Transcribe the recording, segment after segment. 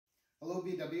Hello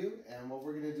BW, and what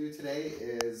we're going to do today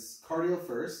is cardio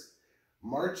first,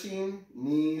 marching,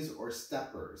 knees, or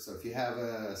stepper. So if you have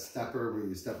a stepper where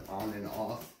you step on and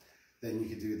off, then you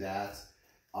could do that.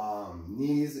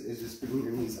 Knees is just bringing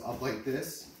your knees up like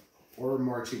this, or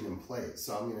marching in place.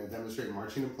 So I'm going to demonstrate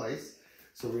marching in place.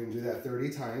 So we're going to do that 30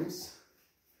 times.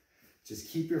 Just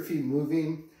keep your feet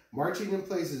moving. Marching in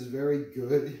place is very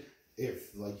good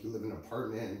if like you live in an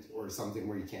apartment or something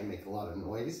where you can't make a lot of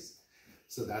noise.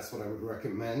 So that's what I would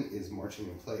recommend, is marching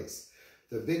in place.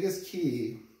 The biggest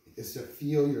key is to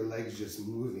feel your legs just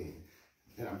moving.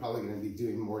 And I'm probably going to be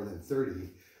doing more than 30,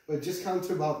 but just count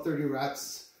to about 30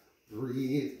 reps,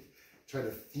 breathe, try to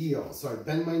feel. So I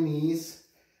bend my knees,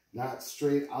 not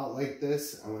straight out like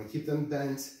this. I want to keep them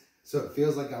bent so it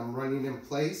feels like I'm running in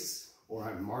place or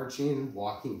I'm marching,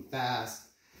 walking fast,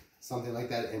 something like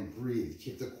that, and breathe.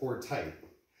 Keep the core tight.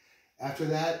 After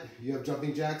that, you have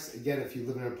jumping jacks. Again, if you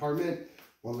live in an apartment,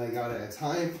 one leg out at a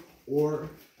time, or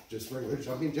just regular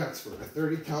jumping jacks for a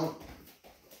 30 count.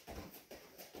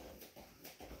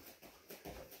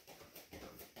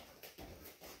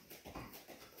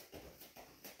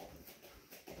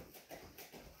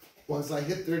 Once I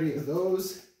hit 30 of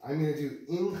those, I'm going to do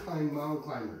incline mountain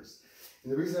climbers.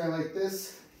 And the reason I like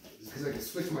this is because I can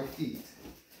switch my feet.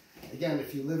 Again,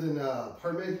 if you live in an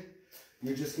apartment,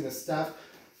 you're just going to step,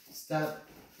 step,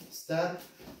 step.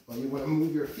 But you want to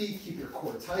move your feet, keep your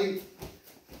core tight,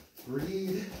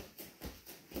 breathe.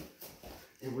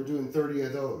 And we're doing 30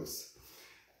 of those.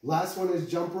 Last one is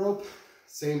jump rope.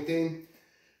 Same thing.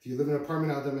 If you live in an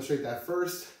apartment, I'll demonstrate that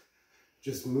first.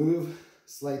 Just move,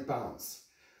 slight bounce.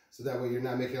 So that way you're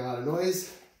not making a lot of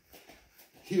noise.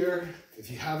 Here,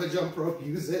 if you have a jump rope,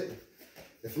 use it.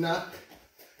 If not,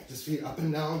 just feet up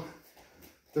and down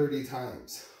 30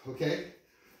 times, okay?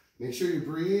 Make sure you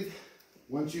breathe.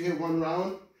 Once you hit one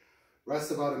round,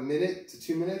 rest about 1 minute to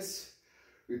 2 minutes.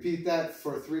 Repeat that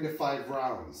for 3 to 5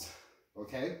 rounds,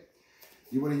 okay?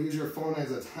 You want to use your phone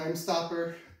as a time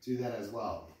stopper, do that as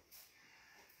well.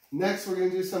 Next, we're going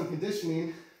to do some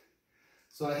conditioning.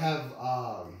 So I have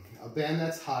a band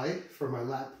that's high for my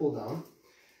lat pull down.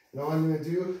 And all I'm going to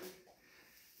do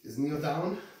is kneel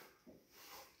down.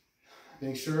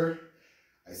 Make sure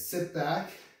I sit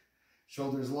back,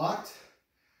 shoulders locked,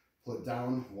 pull it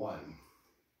down. 1,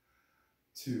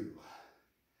 2,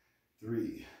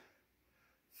 3,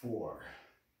 4,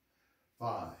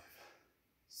 5,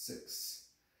 6,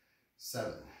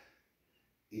 7,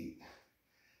 8,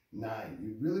 9.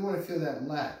 You really want to feel that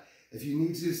lat. If you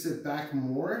need to sit back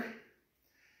more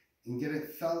and get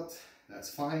it felt, that's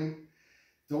fine.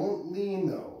 Don't lean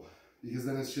though, because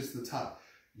then it's just the top.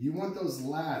 You want those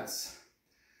lats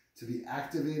to be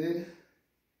activated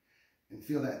and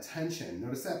feel that tension.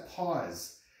 Notice that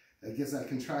pause that gets that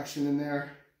contraction in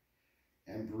there,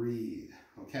 and breathe,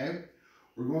 okay?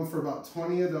 We're going for about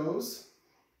 20 of those.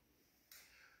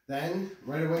 Then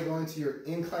right away go into your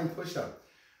incline push-up.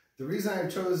 The reason I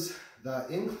chose the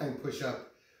incline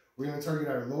push-up, we're going to target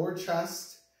our lower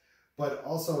chest, but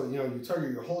also, you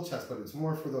target your whole chest, but it's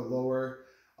more for the lower.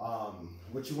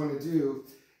 What you want to do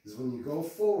is when you go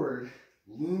forward,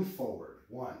 lean forward.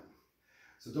 1.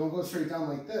 So don't go straight down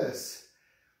like this.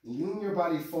 Lean your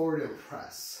body forward and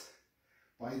press.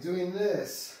 By doing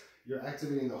this, you're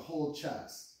activating the whole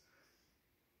chest.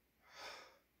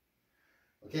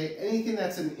 Okay, anything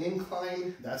that's an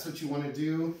incline, that's what you want to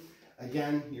do.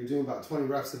 Again, you're doing about 20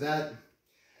 reps of that.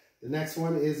 The next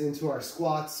one is into our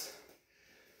squats.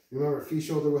 Remember, feet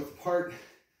shoulder width apart.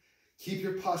 Keep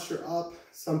your posture up.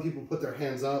 Some people put their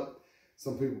hands up.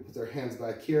 Some people put their hands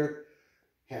back here.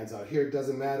 Hands out here,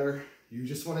 doesn't matter. You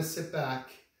just want to sit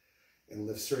back and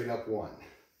lift straight up. 1,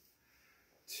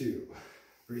 2.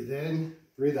 Breathe in,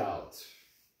 breathe out.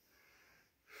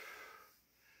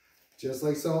 Just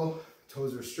like so.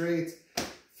 Toes are straight.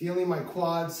 Feeling my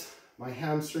quads, my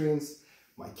hamstrings,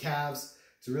 my calves.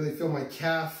 To really feel my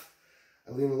calf,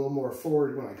 I lean a little more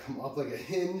forward when I come up like a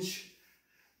hinge.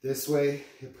 This way,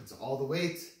 it puts all the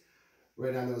weight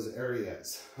right on those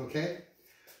areas, okay?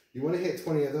 You want to hit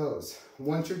 20 of those.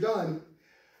 Once you're done,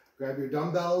 grab your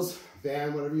dumbbells,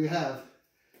 band, whatever you have,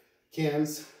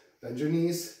 cans, bend your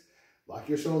knees, lock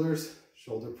your shoulders,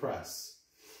 shoulder press.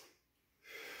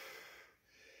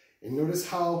 And notice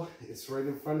how it's right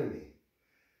in front of me.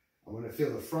 I want to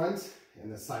feel the front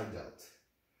and the side delt.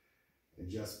 And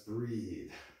just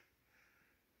breathe.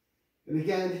 And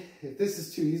again, if this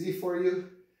is too easy for you,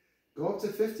 go up to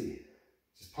 50.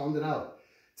 Just pound it out.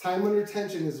 Time under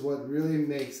tension is what really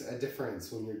makes a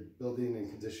difference when you're building and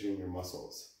conditioning your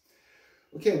muscles.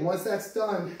 Okay, once that's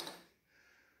done,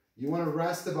 you want to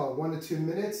rest about 1 to 2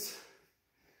 minutes.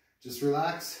 Just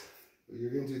relax.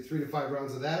 You're going to do 3 to 5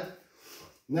 rounds of that.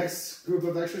 Next group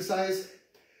of exercise,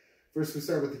 first we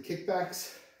start with the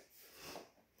kickbacks.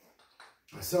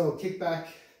 So kickback,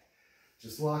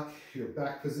 just lock your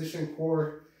back position,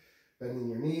 core, bending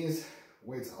your knees,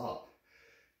 weights up.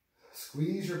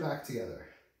 Squeeze your back together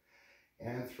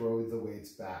and throw the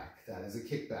weights back. That is a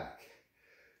kickback.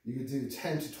 You could do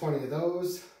 10 to 20 of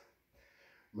those.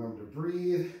 Remember to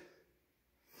breathe.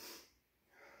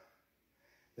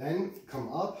 Then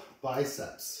come up,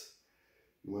 biceps.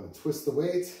 You want to twist the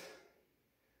weight.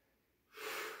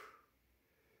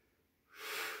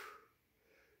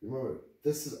 Remember,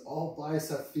 this is all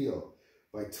bicep feel.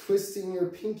 By twisting your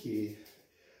pinky,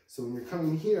 so when you're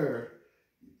coming here,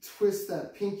 you twist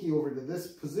that pinky over to this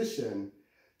position,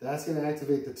 that's going to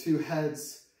activate the two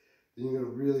heads. Then you're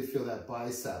going to really feel that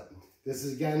bicep. This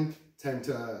is again 10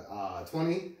 to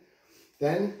 20.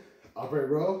 Then upright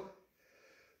row,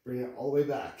 bring it all the way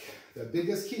back. The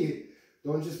biggest key,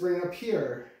 don't just bring it up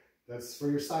here. That's for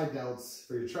your side delts,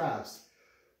 for your traps.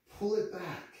 Pull it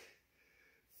back.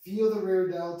 Feel the rear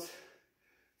delt.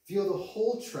 Feel the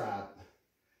whole trap.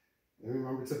 And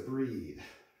remember to breathe.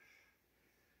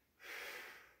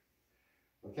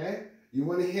 Okay? You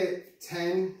want to hit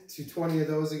 10 to 20 of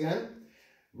those again.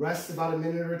 Rest about a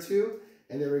minute or two.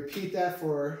 And then repeat that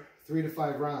for 3 to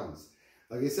 5 rounds.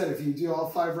 Like I said, if you do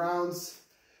all 5 rounds,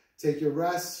 take your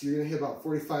rest. You're going to hit about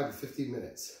 45 to 50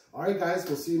 minutes. All right, guys.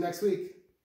 We'll see you next week.